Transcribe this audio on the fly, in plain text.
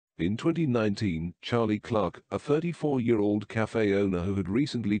In 2019, Clarke, a 34-year-old café owner who had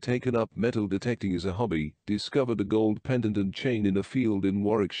recently taken up metal detecting as a hobby, discovered a gold pendant and chain in a field in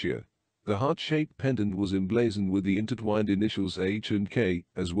Warwickshire. The heart-shaped pendant was emblazoned with the intertwined initials H and K,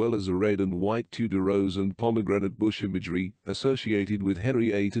 as well as a red and white Tudor rose and pomegranate bush imagery associated with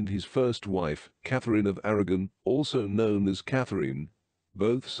Henry VIII and his first wife, Katherine of Aragon, also known as Katherine.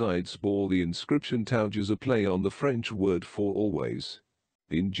 Both sides bore the inscription toujours, a play on the French word for always.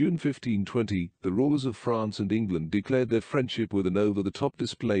 In June 1520, the rulers of France and England declared their friendship with an over-the-top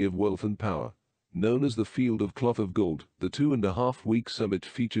display of wealth and power. Known as the Field of Cloth of Gold, the 2.5-week summit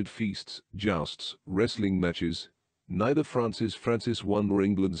featured feasts, jousts, wrestling matches. Neither Francis I nor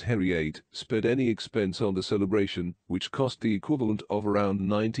England's Henry VIII spared any expense on the celebration, which cost the equivalent of around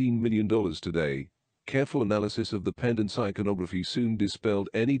 $19 million today. Careful analysis of the pendant's iconography soon dispelled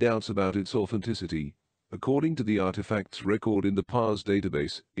any doubts about its authenticity. According to the artifact's record in the PARS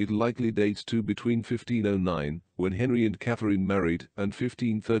database, it likely dates to between 1509, when Henry and Katherine married, and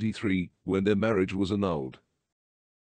 1533, when their marriage was annulled.